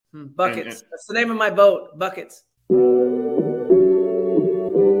Buckets. That's the name of my boat. Buckets.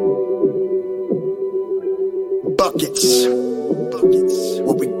 Buckets.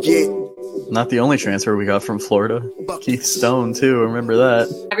 What we get. Not the only transfer we got from Florida. Keith Stone, too. Remember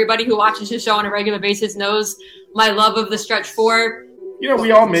that. Everybody who watches his show on a regular basis knows my love of the stretch four. You know,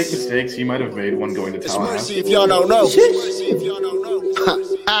 we all make mistakes. He might have made one going to Tallahassee. If y'all don't know.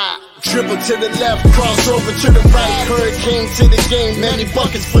 Dribble to the left, cross over to the right. Hurricane to the game, many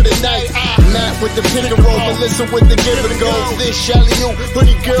buckets for the night. Matt with the pick and roll, Melissa with the give and go. This Shelly, you,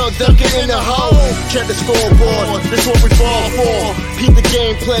 hoodie girl dunking in the hole. Check the scoreboard, this what we fall for. Peep the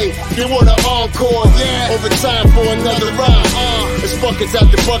gameplay, they want an encore. Yeah, overtime for another round. It's buckets out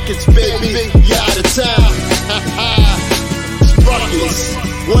the buckets, baby. You out of time. It's buckets.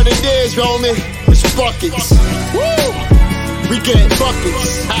 What it is, homie, it's buckets. Woo! We getting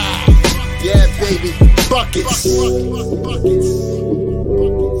buckets. Yeah, baby, buckets.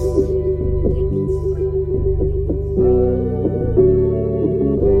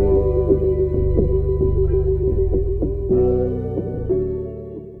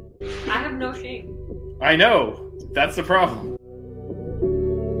 I have no shame. I know. That's the problem.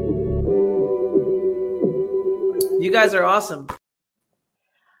 You guys are awesome.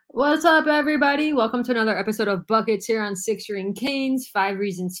 What's up, everybody? Welcome to another episode of Buckets here on Six Ring Canes, 5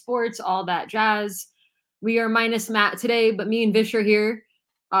 Reasons Sports, all that jazz. We are minus Matt today, but me and Vish are here.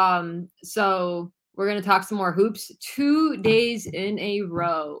 So we're going to talk some more hoops 2 days in a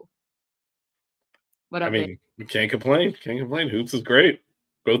row. What up, I mean, we can't complain. Hoops is great.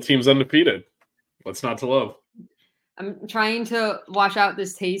 Both teams undefeated. What's not to love? I'm trying to wash out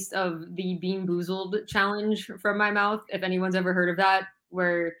this taste of the Bean Boozled challenge from my mouth. If anyone's ever heard of that,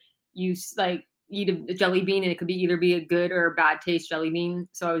 where you like eat a jelly bean and it could either be a good or a bad taste jelly bean.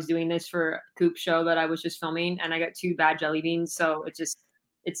 So I was doing this for Coop's show that I was just filming, and I got 2 bad jelly beans. So it's just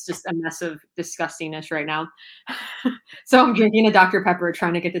a mess of disgustingness right now. So I'm drinking a Dr. Pepper,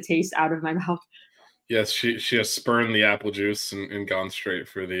 trying to get the taste out of my mouth. Yes, she has spurned the apple juice and gone straight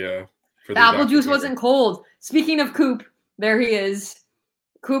for the apple juice wasn't cold. Speaking of Coop, there he is.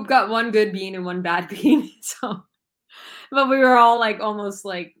 Coop got 1 good bean and 1 bad bean. So, but we were all like almost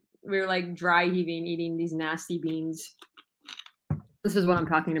like we were like dry heaving, eating these nasty beans. This is what I'm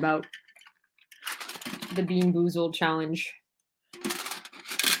talking about. The Bean Boozled challenge.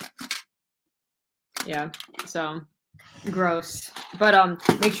 Yeah, so gross. But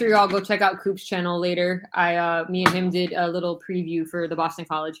make sure you all go check out Coop's channel later. Me and him did a little preview for the Boston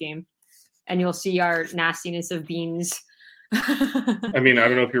College game, and you'll see our nastiness of beans. I mean, I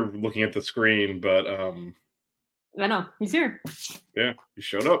don't know if you're looking at the screen, but I know he's here. Yeah, he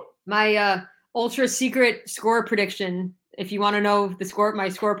showed up. My ultra secret score prediction. If you want to know my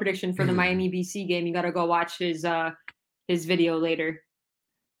score prediction for the Miami BC game, you got to go watch his video later.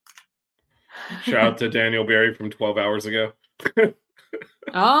 Shout out to Daniel Berry from 12 hours ago.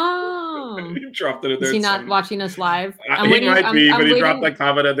 Oh, he dropped it in there. Is he not watching us live? He might be, but he dropped that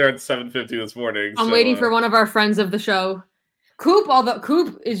comment in there at 7:50 this morning. I'm waiting for one of our friends of the show, Coop. Although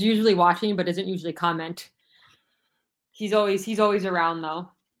Coop is usually watching, but doesn't usually comment. He's always around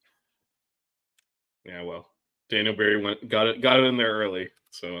though. Yeah, well, Daniel Berry got it in there early.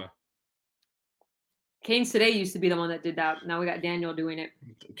 So Canes Today used to be the one that did that. Now we got Daniel doing it.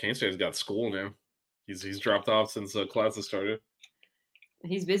 Canes Today's got school now. He's dropped off since classes started.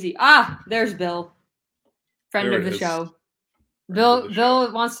 He's busy. There's Bill, friend of the show. Bill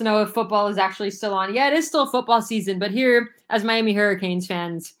wants to know if football is actually still on. Yeah, it is still football season, but here, as Miami Hurricanes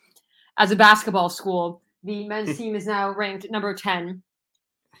fans, as a basketball school, the men's team is now ranked number 10.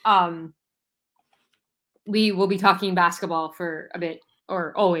 We will be talking basketball for a bit,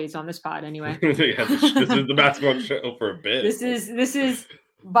 or always on this pod anyway. Yeah, this is the basketball show for a bit. This is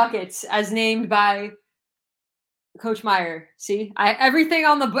Buckets, as named by Coach Meyer. See, everything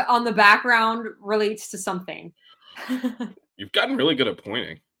on the background relates to something. You've gotten really good at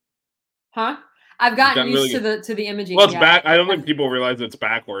pointing. Huh? I've gotten used to the imaging. Well, it's back. I don't think people realize it's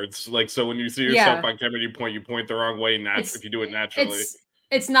backwards. Like, so when you see yourself on camera, you point the wrong way. If you do it naturally,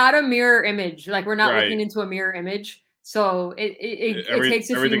 it's not a mirror image. Like, we're not looking into a mirror image. So it takes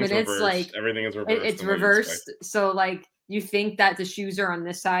a few minutes. Reversed. Like, everything is reversed. It's reversed. So like you think that the shoes are on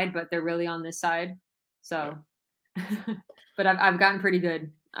this side, but they're really on this side. So, but I've gotten pretty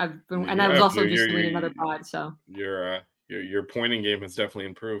good. I was also just doing another pod. So your pointing game has definitely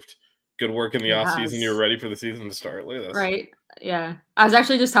improved. Good work in the off season. You're ready for the season to start. Look at this. Right. Yeah. I was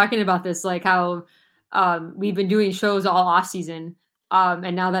actually just talking about this, like how we've been doing shows all off season.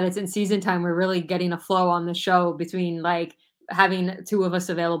 And now that it's in season time, we're really getting a flow on the show between like having two of us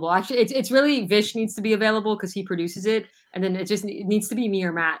available. Actually, it's really Vish needs to be available because he produces it, and then it needs to be me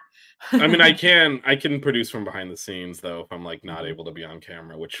or Matt. I mean, I can produce from behind the scenes though if I'm like not able to be on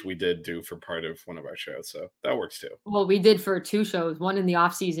camera, which we did do for part of one of our shows, so that works too. Well, we did for 2 shows, one in the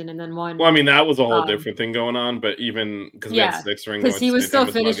off season and then one. Well, I mean that was a whole different thing going on, but even because we had Six Ring, because he was still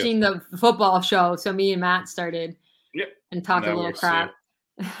finishing the football show, so me and Matt started. Yep. And talked a little crap.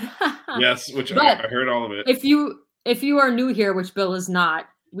 Yes, which I heard all of it. If you are new here, which Bill is not,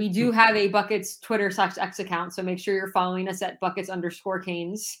 we do have a Buckets Twitter/X account, so make sure you're following us at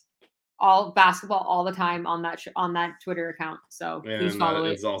Buckets_Canes. All basketball all the time on that Twitter account. So please follow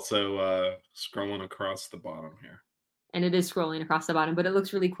it. It's also scrolling across the bottom here. And it is scrolling across the bottom, but it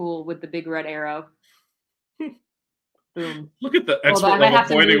looks really cool with the big red arrow. Boom. Look at the expert level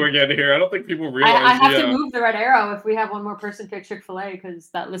pointing we're getting here. I don't think people realize. I have to move the red arrow if we have one more person pick Chick-fil-A because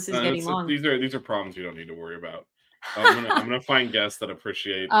that list is getting long. These are problems you don't need to worry about. I'm gonna find guests that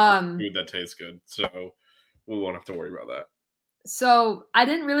appreciate food that tastes good, so we won't have to worry about that. So I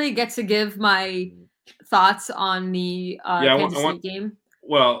didn't really get to give my thoughts on the Kansas State game.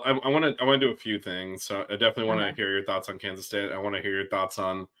 Well, I want to do a few things. So I definitely want to hear your thoughts on Kansas State. I want to hear your thoughts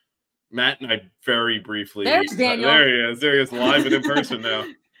on Matt and I very briefly. There's Daniel. There he is. There he is, live and in person now.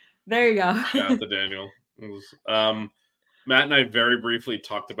 There you go. Yeah, the Daniel. Matt and I very briefly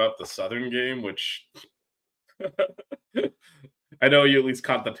talked about the Southern game, which I know you at least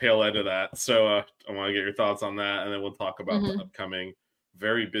caught the tail end of that. So I want to get your thoughts on that, and then we'll talk about the upcoming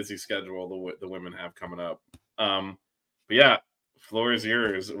very busy schedule the women have coming up. But yeah, floor is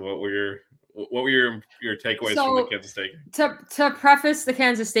yours. What were your takeaways from the Kansas State game? To preface the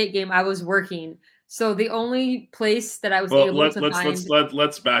Kansas State game, I was working. So the only place that I was able to find...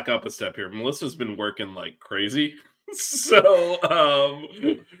 Let's back up a step here. Melissa's been working like crazy. So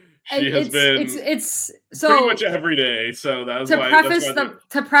she has been pretty much every day. So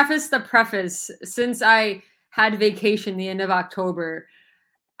to preface the preface, since I had vacation the end of October,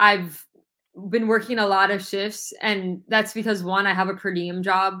 I've been working a lot of shifts, and that's because one, I have a per diem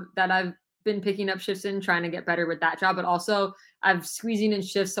job that I've been picking up shifts in, trying to get better with that job, but also I'm squeezing in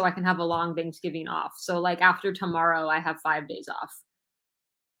shifts so I can have a long Thanksgiving off. So like after tomorrow, I have 5 days off.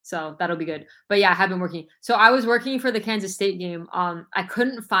 So that'll be good. But yeah, I have been working. So I was working for the Kansas State game. I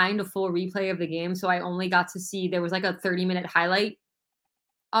couldn't find a full replay of the game, so I only got to see, there was like a 30-minute highlight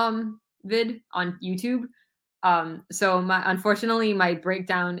vid on YouTube. So unfortunately my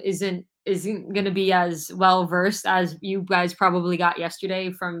breakdown isn't going to be as well versed as you guys probably got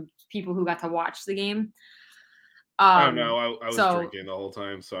yesterday from people who got to watch the game. I don't know. I was drinking the whole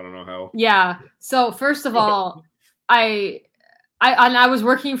time, so I don't know how. Yeah. So first of all, I was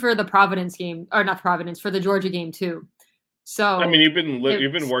working for the Providence game, or not Providence, for the Georgia game too. So I mean, you've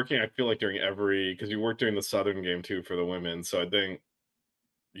been working. I feel like during because you worked during the Southern game too for the women. So I think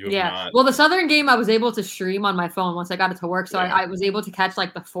you have not. Well, the Southern game I was able to stream on my phone once I got it to work, so I was able to catch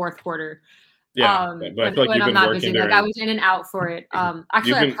like the fourth quarter. Yeah, but I feel like you've been working there. Like I was in and out for it.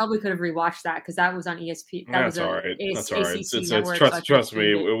 Actually, I probably could have rewatched that because that was on ESP. That's all right. That's all right. Trust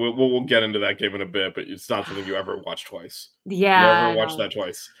me. We'll get into that game in a bit, but it's not something you ever watch twice. Yeah, you ever watch that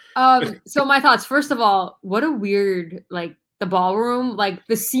twice. So my thoughts. First of all, what a weird the ballroom,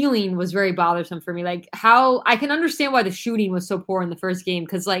 the ceiling was very bothersome for me. Like how I can understand why the shooting was so poor in the first game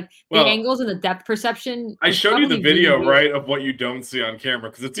because the angles and the depth perception. I showed you the video, right, of what you don't see on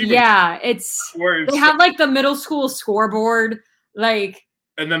camera because it's even they have the middle school scoreboard and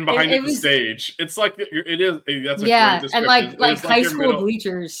then behind the stage, it's like it is. That's a great description. And like high school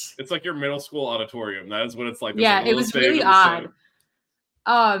bleachers. It's like your middle school auditorium. That is what it's like. Yeah, it was really odd.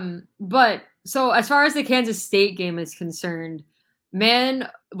 But. So as far as the Kansas State game is concerned, man,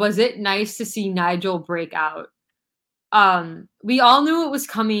 was it nice to see Nigel break out. We all knew it was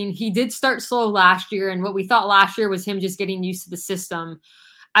coming. He did start slow last year, and what we thought last year was him just getting used to the system.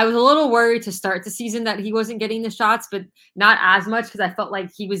 I was a little worried to start the season that he wasn't getting the shots, but not as much because I felt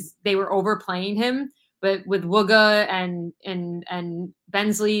like they were overplaying him. But with Wooga and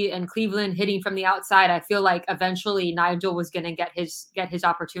Bensley and Cleveland hitting from the outside, I feel like eventually Nigel was going to get his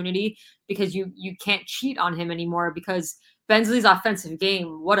opportunity because you can't cheat on him anymore because Bensley's offensive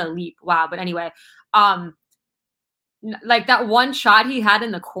game, what a leap. Wow. But anyway, that one shot he had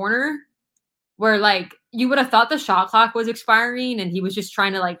in the corner where you would have thought the shot clock was expiring and he was just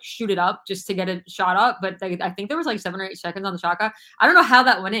trying to shoot it up just to get a shot up. But I think there was 7 or 8 seconds on the shot clock. I don't know how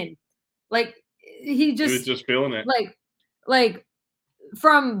that went in. He was just feeling it.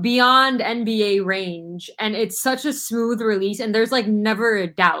 From beyond NBA range, and it's such a smooth release, and there's never a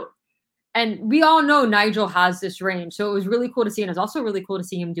doubt. And we all know Nigel has this range. So it was really cool to see. And it was also really cool to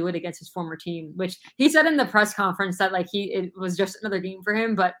see him do it against his former team, which he said in the press conference that like it was just another game for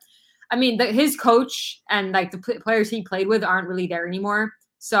him. But I mean, his coach and like the players he played with aren't really there anymore.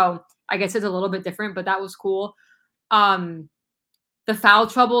 So I guess it's a little bit different, but that was cool. The foul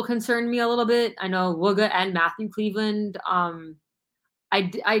trouble concerned me a little bit. I know Wooga and Matthew Cleveland. I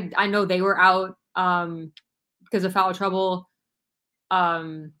know they were out because of foul trouble.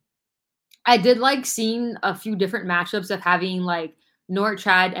 I did like seeing a few different matchups of having like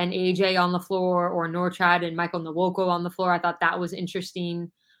Norchad and AJ on the floor or Norchad and Michael Nwoko on the floor. I thought that was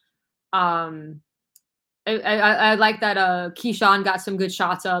interesting. I like that Keyshawn got some good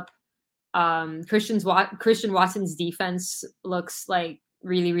shots up. Christian Watson's defense looks like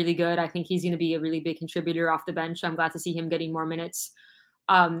really, really good. I think he's going to be a really big contributor off the bench. I'm glad to see him getting more minutes.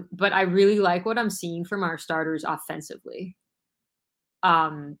 But I really like what I'm seeing from our starters offensively.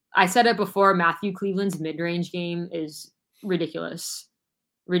 I said it before, Matthew Cleveland's mid-range game is ridiculous.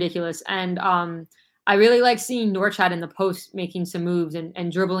 And I really like seeing Norchad in the post making some moves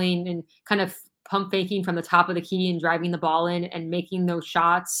and dribbling and kind of pump faking from the top of the key and driving the ball in and making those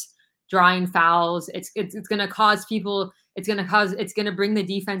shots, drawing fouls. It's going to cause people, it's going to bring the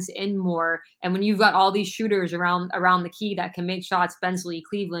defense in more. And when you've got all these shooters around the key that can make shots, Bensley,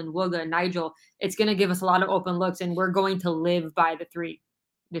 Cleveland, Wooga, Nigel, it's going to give us a lot of open looks, and we're going to live by the three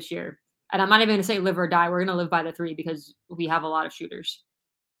this year. And I'm not even going to say live or die. We're going to live by the three because we have a lot of shooters.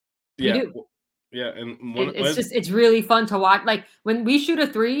 Yeah. We do. Yeah. And it's really fun to watch. Like when we shoot a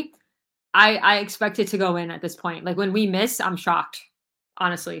three, I expect it to go in at this point. Like when we miss, I'm shocked,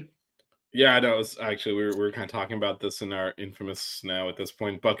 honestly. Yeah, I know. It's actually, we were kind of talking about this in our infamous now at this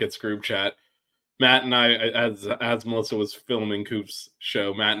point Buckets group chat. Matt and I, as Melissa was filming Coop's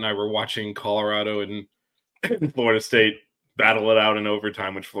show, Matt and I were watching Colorado and Florida State battle it out in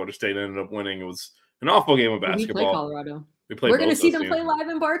overtime, which Florida State ended up winning. It was an awful game of basketball. We play Colorado. We're going to see them play live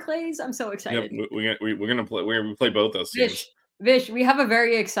in Barclays. I'm so excited. Yep, we're going to play. We play both those teams. Vish, we have a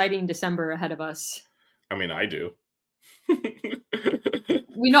very exciting December ahead of us. I mean, I do.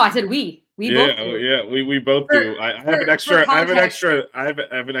 I said we. We both do. Yeah, we both do. I have an extra. I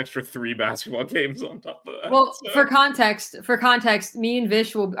have an extra 3 basketball games on top of that. Well, so. for context, me and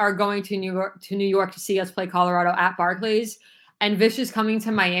Vish are going to New York to see us play Colorado at Barclays, and Vish is coming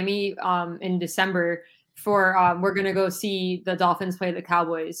to Miami in December for we're gonna go see the Dolphins play the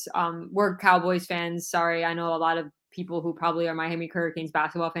Cowboys. We're Cowboys fans. Sorry, I know a lot of people who probably are Miami Hurricanes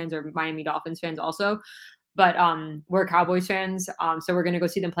basketball fans or Miami Dolphins fans also. But we're Cowboys fans, so we're gonna go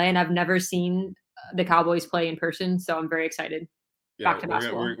see them play. And I've never seen the Cowboys play in person, so I'm very excited. Yeah,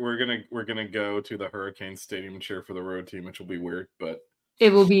 we're gonna go to the Hurricanes Stadium and cheer for the road team, which will be weird, but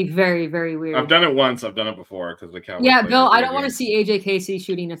it will be very, very weird. I've done it once. I've done it before because the Cowboys. Yeah, Bill, I don't want to see AJ Casey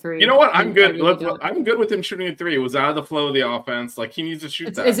shooting a 3. You know what? I'm good. I'm good with him shooting a 3. It was out of the flow of the offense. Like he needs to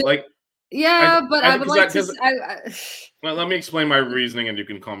shoot that. I would like to. Well, let me explain my reasoning, and you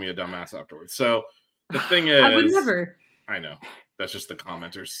can call me a dumbass afterwards. So. The thing is, I would never. I know that's just the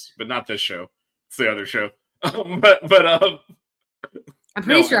commenters, but not this show. It's the other show. I'm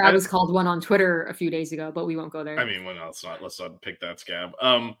pretty sure I was called one on Twitter a few days ago, but we won't go there. I mean, let's not pick that scab.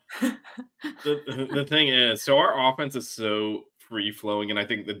 The thing is, so our offense is so free flowing, and I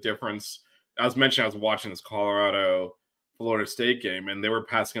think the difference. I was watching this Colorado Florida State game, and they were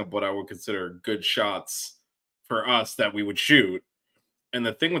passing up what I would consider good shots for us that we would shoot. And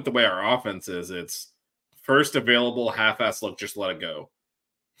the thing with the way our offense is, it's first available half-ass look, just let it go.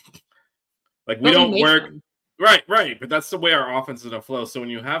 Like we don't work right, but that's the way our offense is gonna flow. So when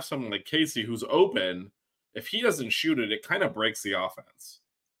you have someone like Casey who's open, if he doesn't shoot it, it kind of breaks the offense.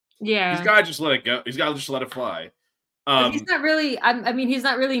 Yeah, he's gotta just let it go. He's gotta just let it fly. He's not really. I mean, he's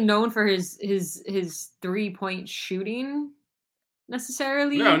not really known for his 3-point shooting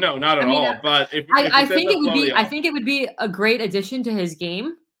necessarily. No, not at all. But I think it would be a great addition to his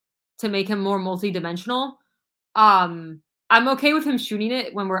game to make him more multidimensional. I'm okay with him shooting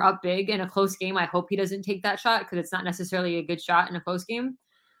it when we're up big in a close game. I hope he doesn't take that shot because it's not necessarily a good shot in a close game.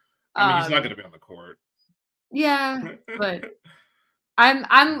 I mean, he's not going to be on the court. Yeah, but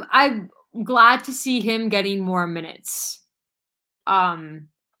I'm glad to see him getting more minutes.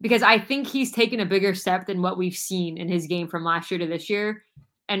 Because I think he's taken a bigger step than what we've seen in his game from last year to this year.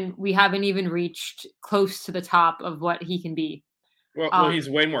 And we haven't even reached close to the top of what he can be. Well, he's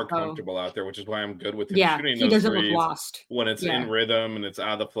way more comfortable out there, which is why I'm good with him shooting those he doesn't threes. Look lost. When it's in rhythm and it's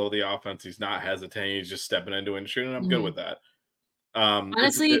out of the flow of the offense, he's not hesitating. He's just stepping into it and shooting. I'm good with that.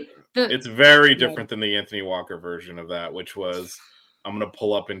 Honestly, it's very different than the Anthony Walker version of that, which was I'm going to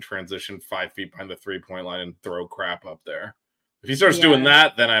pull up in transition 5 feet behind the 3-point line and throw crap up there. If he starts doing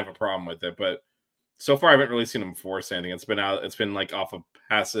that, then I have a problem with it. But so far, I haven't really seen him force anything. It's been like off of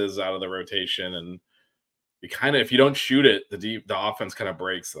passes out of the rotation, and you kind of, if you don't shoot it, the offense kind of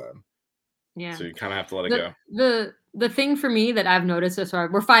breaks then. Yeah. So you kind of have to let it go. The thing for me that I've noticed so far,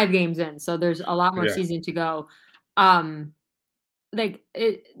 we're 5 games in, so there's a lot more season to go.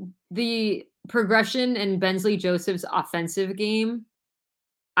 The progression in Bensley Joseph's offensive game,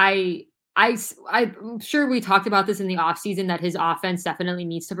 I'm sure we talked about this in the offseason that his offense definitely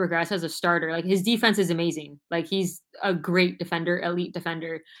needs to progress as a starter. Like his defense is amazing. Like he's a great defender, elite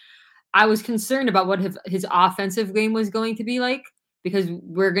defender. I was concerned about what his offensive game was going to be like because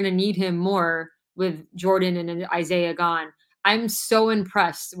we're going to need him more with Jordan and Isaiah gone. I'm so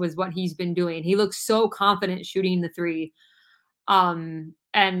impressed with what he's been doing. He looks so confident shooting the 3.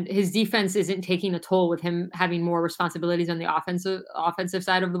 And his defense isn't taking a toll with him having more responsibilities on the offensive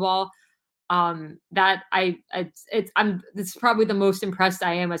side of the ball. It's probably the most impressed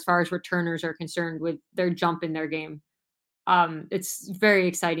I am as far as returners are concerned with their jump in their game. It's very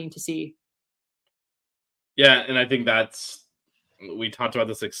exciting to see. Yeah, and I think we talked about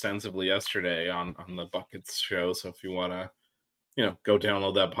this extensively yesterday on the Buckets show. So if you want to, go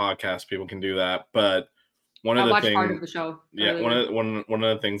download that podcast, people can do that. But one of the things, part of the show. Yeah, one of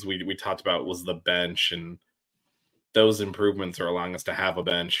the things we talked about was the bench, and those improvements are allowing us to have a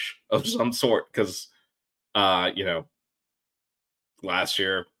bench of some sort. Because, last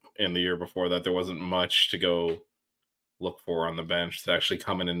year and the year before that, there wasn't much to go look for on the bench to actually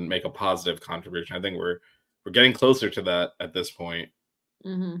come in and make a positive contribution. I think we're getting closer to that at this point.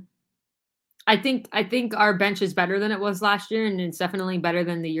 Mm-hmm. I think our bench is better than it was last year, and it's definitely better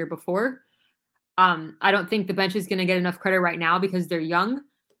than the year before. I don't think the bench is going to get enough credit right now because they're young.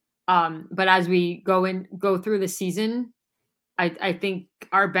 But as we go through the season, I think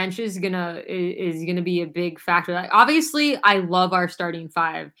our bench is gonna be a big factor. Like, obviously, I love our starting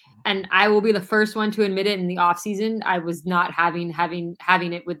 5, and I will be the first one to admit it. In the offseason, I was not having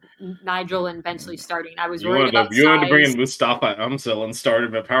it with Nigel and Bensley starting. I was worried about you wanted to bring in Mustafa Umsil and start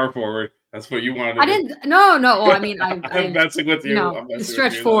him at power forward. That's what you wanted to do. I didn't. No. Well, I mean, I'm messing with you. No, it's a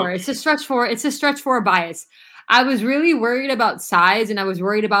stretch 4. It's a stretch 4 bias. I was really worried about size, and I was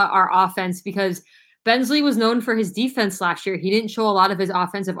worried about our offense because Bensley was known for his defense last year. He didn't show a lot of his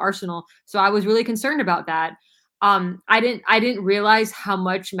offensive arsenal, so I was really concerned about that. I didn't realize how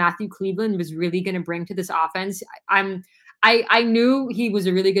much Matthew Cleveland was really going to bring to this offense. I knew he was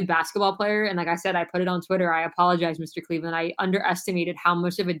a really good basketball player, and like I said, I put it on Twitter. I apologize, Mr. Cleveland. I underestimated how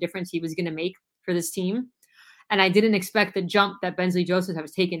much of a difference he was going to make for this team, and I didn't expect the jump that Bensley Joseph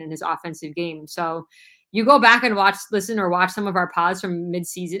has taken in his offensive game. So you go back and watch some of our pods from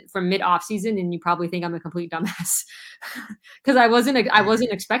mid-off season, and you probably think I'm a complete dumbass because I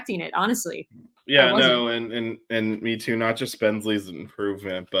wasn't expecting it, honestly. Yeah, no, and me too. Not just Bensley's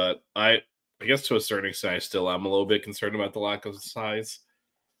improvement, but I guess to a certain extent, I still am a little bit concerned about the lack of size.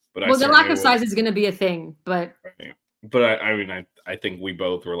 But the lack of size is going to be a thing, but I think we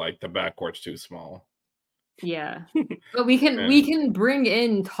both were like the backcourt's too small. Yeah, but we can bring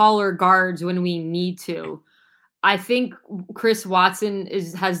in taller guards when we need to. I think Chris Watson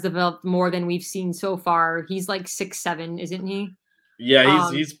has developed more than we've seen so far. He's like 6'7", isn't he? Yeah,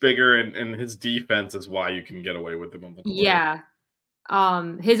 he's bigger, and his defense is why you can get away with him on the court. Yeah.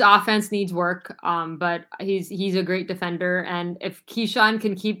 His offense needs work, but he's a great defender, and if Keyshawn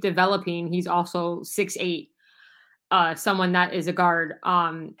can keep developing, he's also 6'8". Someone that is a guard.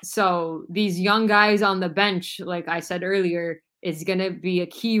 So these young guys on the bench, like I said earlier, is going to be a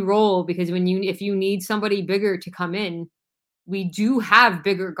key role because if you need somebody bigger to come in, we do have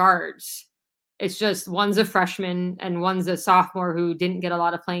bigger guards. It's just one's a freshman and one's a sophomore who didn't get a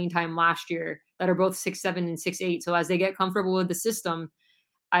lot of playing time last year that are both 6'7" and 6'8". So as they get comfortable with the system,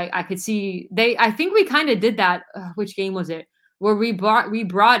 I could see I think we kind of did that. Which game was it? Where we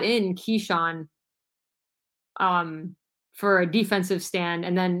brought in Keyshawn for a defensive stand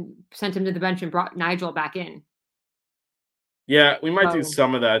and then sent him to the bench and brought Nigel back in. Yeah, we might do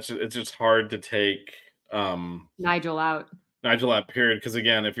some of that. It's just hard to take Nigel out, period. Because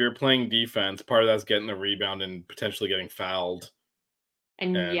again, if you're playing defense, part of that's getting the rebound and potentially getting fouled.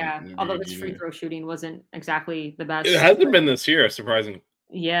 And although his free throw shooting wasn't exactly the best. It hasn't been this year, surprising.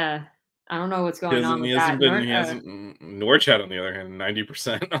 Yeah. I don't know what's going on with that. Norchad, on the other hand,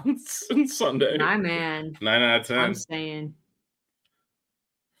 90% on Sunday. My man. 9 out of 10. I'm saying.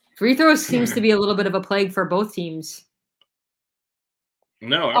 Free throws seems to be a little bit of a plague for both teams.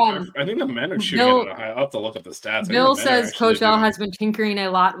 No, I think the men are shooting at a high. I'll have to look at the stats. Bill says Coach L has been tinkering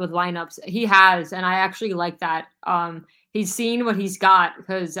a lot with lineups. He has, and I actually like that. He's seen what he's got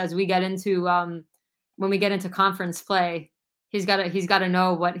because as we get into when we get into conference play, He's got to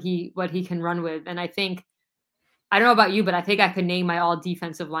know what he can run with. And I think, I don't know about you, but I think I could name my all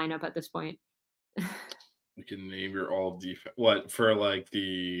defensive lineup at this point. You can name your all defense. What for? Like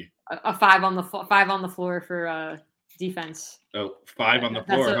the a 5 on the floor for defense. Oh, 5 on the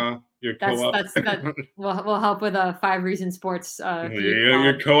floor, huh? Your co-op. That will help with 5 Reason Sports.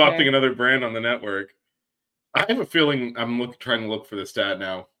 You're co-opting another brand on the network. I have a feeling I'm trying to look for the stat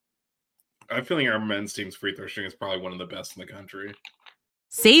now. I have a feeling our men's team's free throw shooting is probably one of the best in the country.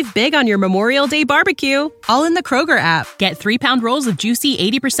 Save big on your Memorial Day barbecue, all in the Kroger app. Get 3-pound rolls of juicy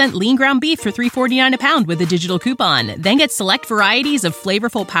 80% lean ground beef for $3.49 a pound with a digital coupon. Then get select varieties of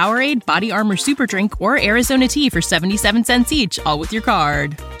flavorful Powerade, Body Armor Super Drink, or Arizona tea for 77 cents each, all with your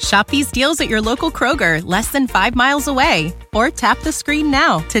card. Shop these deals at your local Kroger, less than 5 miles away. Or tap the screen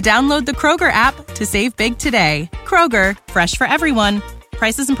now to download the Kroger app to save big today. Kroger, fresh for everyone.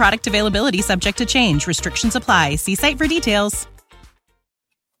 Prices and product availability subject to change. Restrictions apply. See site for details.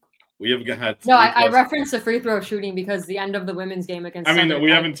 We have got I referenced the free throw shooting because the end of the women's game against. I mean, Southern,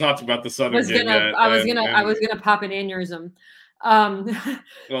 we haven't talked about the Southern game yet. I was gonna pop an aneurysm. Well,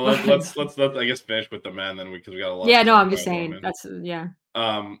 let's I guess finish with the men then because we got a lot. Yeah, no, I'm just saying women. That's yeah.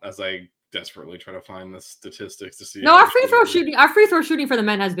 As I desperately try to find the statistics to see. No, our free throw shooting for the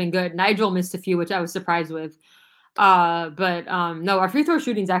men has been good. Nigel missed a few, which I was surprised with. No, our free throw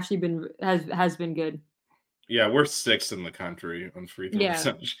shooting's actually has been good. Yeah, we're 6th in the country on free throw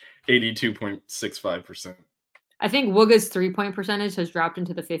percentage, 82.65%. I think Wooga's 3-point percentage has dropped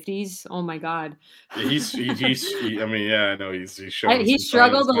into the 50s. Oh my god. Yeah, I mean, yeah, I know he's showing. He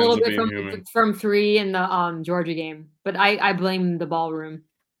struggled a little bit from 3 in the Georgia game, but I blame the ballroom.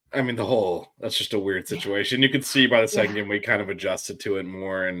 I mean, that's just a weird situation. You could see by the second game we kind of adjusted to it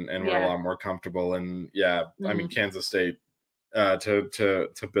more and we're a lot more comfortable. And I mean, Kansas State. To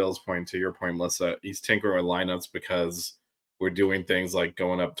Bill's point, to your point, Melissa, he's tinkering with lineups because we're doing things like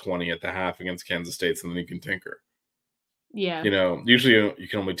going up 20 at the half against Kansas State, so then you can tinker. Yeah. Usually you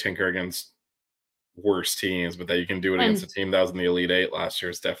can only tinker against worse teams, but that you can do it against a team that was in the Elite 8 last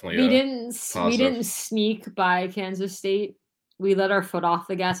year is definitely we didn't sneak by Kansas State. We let our foot off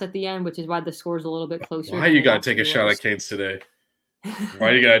the gas at the end, which is why the score's a little bit closer. Why you got to take a shot at Canes today? Why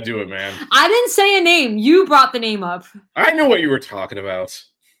you gotta do it, man? I didn't say a name. You brought the name up. I know what you were talking about.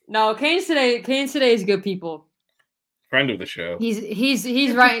 No, Canes today is good people. Friend of the show.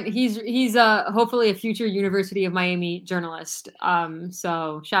 He's right. He's hopefully a future University of Miami journalist.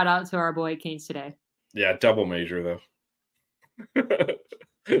 So shout out to our boy Canes today. Yeah, double major though.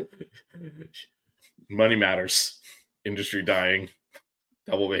 Money matters. Industry dying.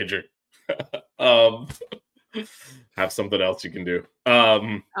 Double major. Have something else you can do.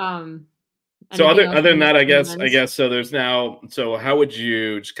 So other than that, I guess so. There's now. So how would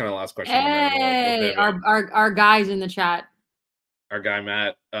you just kind of last question? Hey, our guys in the chat. Our guy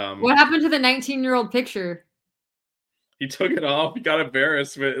Matt. What happened to the 19-year-old picture? He took it off. He got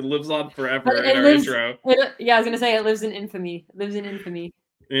embarrassed, but it lives on forever in our intro. I was gonna say it lives in infamy.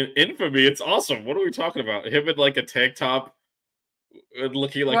 In infamy, it's awesome. What are we talking about? Him in like a tank top.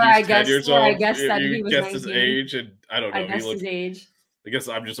 Looking like he's 10 years old. I guess that he was his age, and I don't know. I guess his age. I guess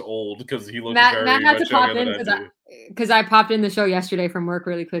I'm just old because he looks Matt very had much to pop younger in because I popped in the show yesterday from work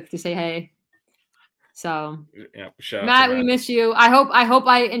really quick to say hey. So yeah, Matt, we miss you. I hope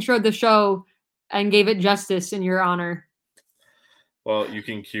I introed the show and gave it justice in your honor. Well, you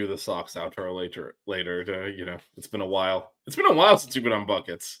can cue the socks outro later. To it's been a while. It's been a while since you've been on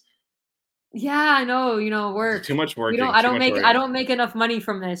Buckets. Yeah, I know. Work. It's too much work. I don't make enough money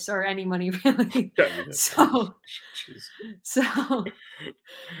from this or any money really.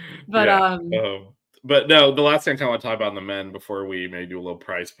 But no, the last thing I kind of want to talk about in the men before we maybe do a little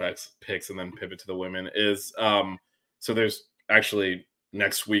price picks and then pivot to the women is so there's actually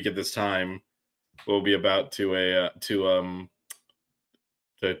next week at this time we'll be about to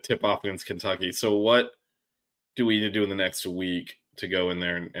tip off against Kentucky. So what do we need to do in the next week to go in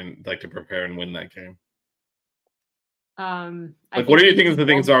there and like to prepare and win that game? What do you think the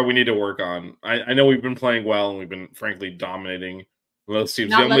things are we need to work on? I know we've been playing well and we've been frankly dominating most teams.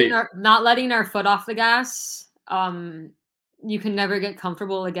 Not letting our foot off the gas. You can never get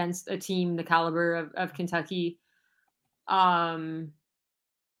comfortable against a team the caliber of Kentucky. I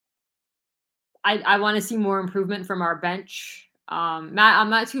want to see more improvement from our bench. Matt, I'm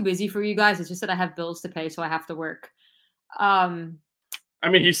not too busy for you guys. It's just that I have bills to pay, so I have to work. I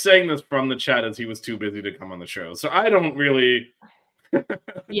mean, he's saying this from the chat as he was too busy to come on the show. So I don't really.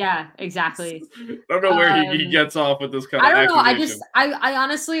 Yeah, exactly. I don't know where he gets off with this kind of. I don't know. I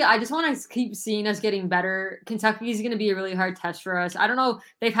honestly, I just want to keep seeing us getting better. Kentucky is going to be a really hard test for us. I don't know.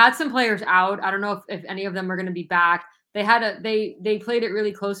 They've had some players out. I don't know if any of them are going to be back. they played it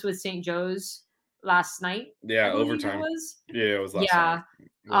really close with St. Joe's last night. Yeah, overtime. Yeah, it was last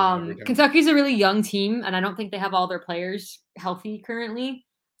night. Kentucky's a really young team, and I don't think they have all their players healthy currently.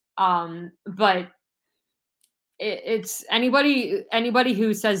 But it's anybody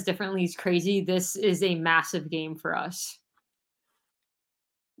who says differently is crazy. This is a massive game for us.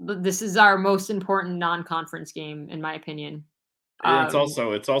 This is our most important non-conference game, in my opinion. Yeah, it's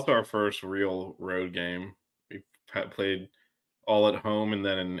also our first real road game. We played all at home and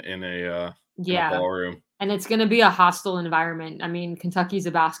then in a ballroom. And it's going to be a hostile environment. I mean, Kentucky's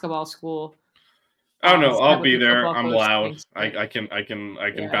a basketball school. I don't know. I'll be there. I'm loud. I can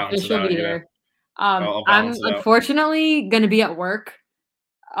balance it out. Yeah. I'm unfortunately going to be at work.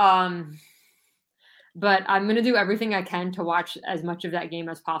 But I'm going to do everything I can to watch as much of that game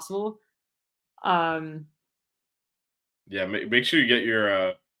as possible. Yeah, make sure you get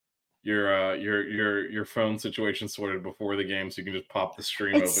your phone situation sorted before the game, so you can just pop the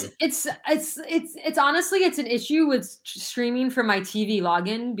stream open. It's honestly it's an issue with streaming from my TV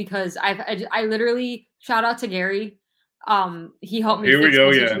login because I literally shout out to Gary. He helped me fix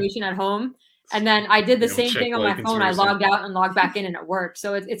the situation at home. And then I did the same thing on my phone. I logged out and logged back in and it worked.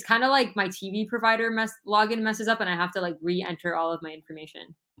 So it's kind of like my TV provider login messes up and I have to like re-enter all of my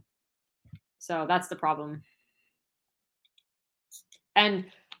information. So that's the problem. And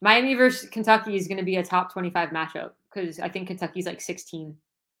Miami versus Kentucky is going to be a top 25 matchup because I think Kentucky's like 16.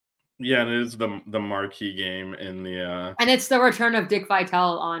 Yeah, it is the marquee game in the and it's the return of Dick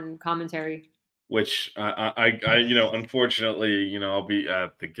Vitale on commentary. Which I unfortunately, I'll be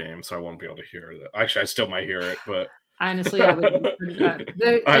at the game, so I won't be able to hear that. Actually, I still might hear it, but honestly, I would.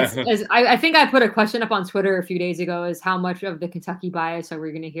 I think I put a question up on Twitter a few days ago: is how much of the Kentucky bias are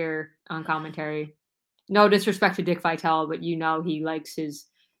we going to hear on commentary? No disrespect to Dick Vitale, but he likes his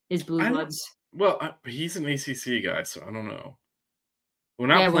Blue Bloods. Well, he's an ACC guy, so I don't know. We're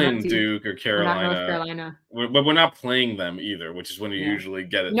not playing Duke or Carolina. We're not North Carolina. But we're not playing them either, which is when you usually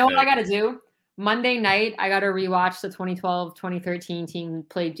get it. You know what I got to do? Monday night, I got to rewatch the 2012-2013 team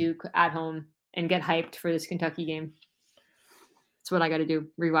play Duke at home and get hyped for this Kentucky game. That's what I got to do.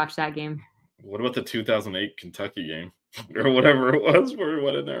 Rewatch that game. What about the 2008 Kentucky game or whatever it was where we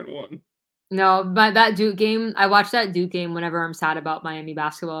went in there and won? No, but that Duke game, I watch that Duke game whenever I'm sad about Miami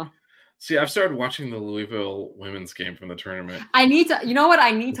basketball. See, I've started watching the Louisville women's game from the tournament. I need to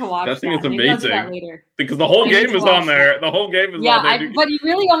watch that. Thing is amazing. Later. Because the whole game is on there. The whole game is on there. But you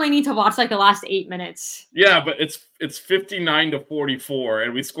really only need to watch like the last 8 minutes. Yeah, but it's 59-44,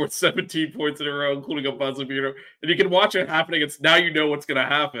 and we scored 17 points in a row, including a buzzer beater. And you can watch it happening. It's now you know what's going to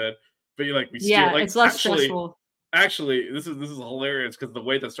happen. But you're like, it's less stressful. Actually, this is hilarious because the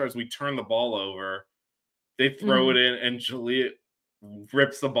way that starts, we turn the ball over, they throw it in, and Jalea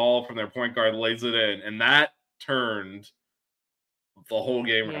rips the ball from their point guard, lays it in, and that turned the whole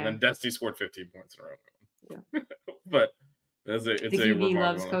game. And then Destiny scored 15 points in a row. Yeah. But it's a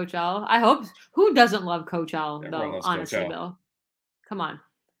loves Coach L. I hope. Who doesn't love Coach L though? Honestly, Bill. Come on.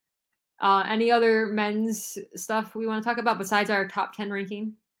 Any other men's stuff we want to talk about besides our top 10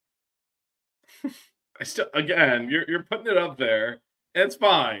 ranking? You're putting it up there. It's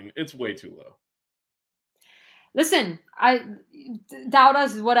fine. It's way too low. Listen, I doubt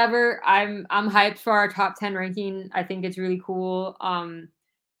us, whatever. I'm hyped for our top 10 ranking. I think it's really cool. I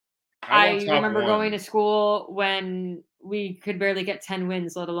remember going to school when we could barely get 10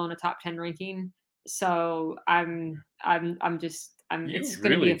 wins, let alone a top 10 ranking. So it's going to be a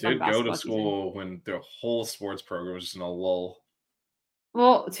fun really did go to season. school when the whole sports program was just in a lull.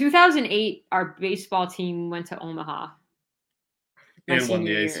 Well, 2008, our baseball team went to Omaha. And won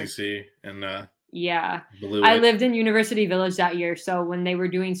the ACC. And I lived in University Village that year. So when they were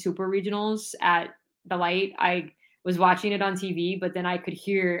doing super regionals at the Light, I was watching it on TV, but then I could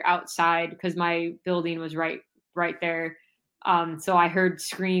hear outside because my building was right there. So I heard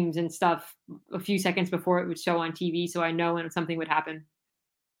screams and stuff a few seconds before it would show on TV. So I know when something would happen.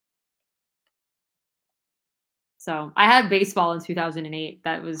 So I had baseball in 2008.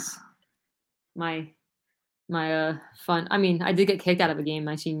 That was my fun. I mean, I did get kicked out of a game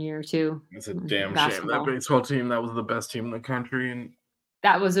my senior year too. It's a damn shame. That baseball team, that was the best team in the country, and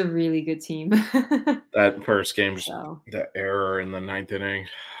that was a really good team. That first game, the error in the 9th inning.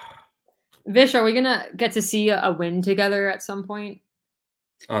 Vish, are we gonna get to see a win together at some point?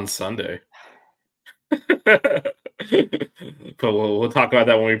 On Sunday. But we'll talk about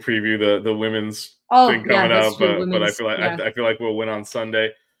that when we preview the women's thing coming up. But I feel like we'll win on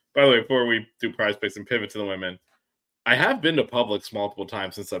Sunday. By the way, before we do prize picks and pivot to the women, I have been to Publix multiple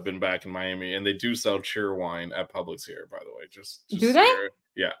times since I've been back in Miami, and they do sell cheer wine at Publix here. By the way, just do they?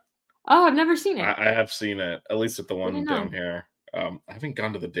 Yeah. Oh, I've never seen it. I have seen it, at least at the one Didn't down know. here. I haven't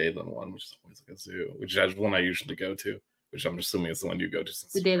gone to the Dadeland one, which is always like a zoo, which is one I usually go to, which I'm assuming is the one you go to.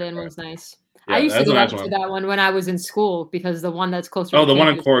 Since The Dadeland one's nice. Yeah, I used to that's a go nice to one. that one when I was in school because the one that's closer Oh, to the one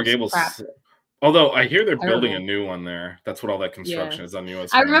in campus Coral was Gables. crap. Although I hear they're building a Terrible. new one there. That's what all that construction is on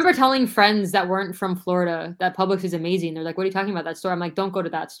US. I remember telling friends that weren't from Florida that Publix is amazing. They're like, "What are you talking about that store?" I'm like, "Don't go to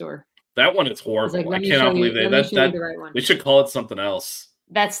that store." That one is I was horrible. like, I "Let me cannot show you. believe they Let me show you that the right one." they should call it something else.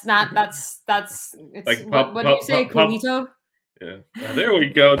 That's not. That's. It's, Like what do you say, Coolito? Yeah. There we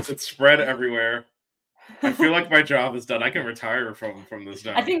go. It's spread everywhere. I feel like my job is done. I can retire from this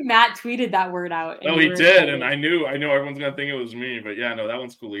now. I think Matt tweeted that word out. Oh, he did, and I knew everyone's gonna think it was me, but yeah, no, that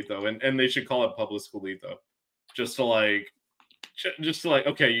one's Coolito, and they should call it Publix Coolito, just to like,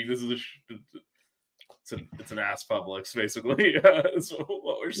 okay, this is it's an ass Publix basically. That's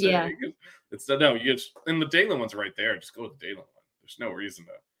what we're saying. Yeah. It's no, you just, and the Dadeland one's right there. Just go to the Dadeland one. There's no reason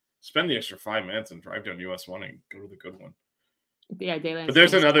to spend the extra 5 minutes and drive down US 1 and go to the good one. Yeah, Dadeland. But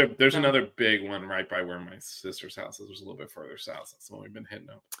there's another big one right by where my sister's house is. There's a little bit further south. That's the one we've been hitting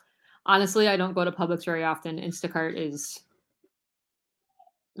up. Honestly, I don't go to Publix very often. Instacart is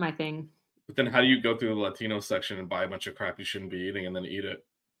my thing. But then how do you go through the Latino section and buy a bunch of crap you shouldn't be eating and then eat it?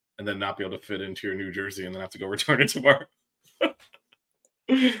 And then not be able to fit into your New Jersey and then have to go return it tomorrow?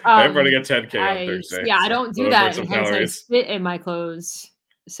 I'm running a 10K on Thursday. Yeah, I don't do that. And hence I spit in my clothes.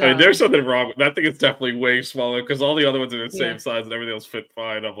 So I mean, there's something wrong. I think it's definitely way smaller because all the other ones are the same size and everything else fit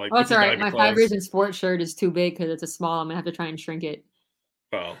fine. I'm like, oh, it's all right. My 5 Reasons sports shirt is too big because it's a small. I'm gonna have to try and shrink it.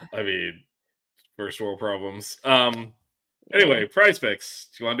 Well, I mean, first world problems. Anyway, Prize Picks.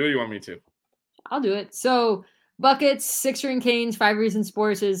 Do you want to do it? Or you want me to? I'll do it. So, Buckets, Sixer and Canes, 5 Reasons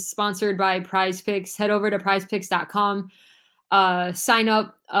Sports is sponsored by Prize Picks. Head over to prizepicks.com. Sign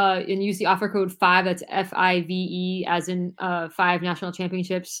up and use the offer code 5. That's FIVE, as in 5 national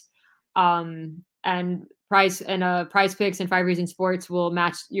championships. And Prize Picks and 5 Reasons Sports will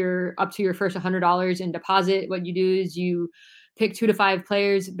match up to your first $100 in deposit. What you do is you pick 2 to 5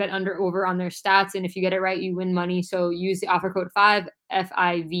 players, bet under over on their stats, and if you get it right, you win money. So use the offer code 5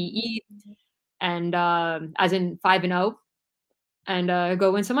 FIVE, and as in 5 and 0, and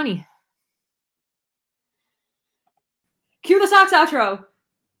go win some money. Cue the Sox outro.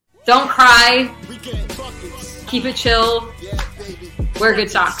 Don't cry. Keep it chill. Wear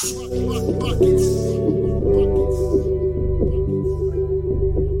good socks.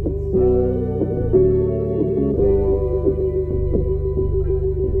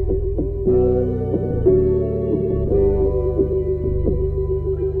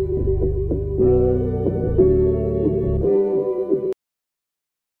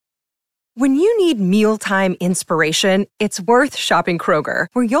 When you need mealtime inspiration, it's worth shopping Kroger,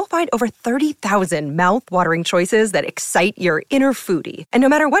 where you'll find over 30,000 mouth-watering choices that excite your inner foodie. And no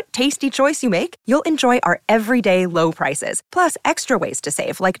matter what tasty choice you make, you'll enjoy our everyday low prices, plus extra ways to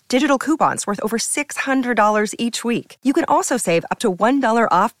save, like digital coupons worth over $600 each week. You can also save up to $1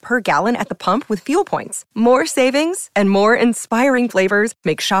 off per gallon at the pump with fuel points. More savings and more inspiring flavors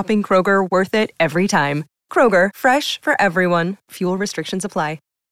make shopping Kroger worth it every time. Kroger, fresh for everyone. Fuel restrictions apply.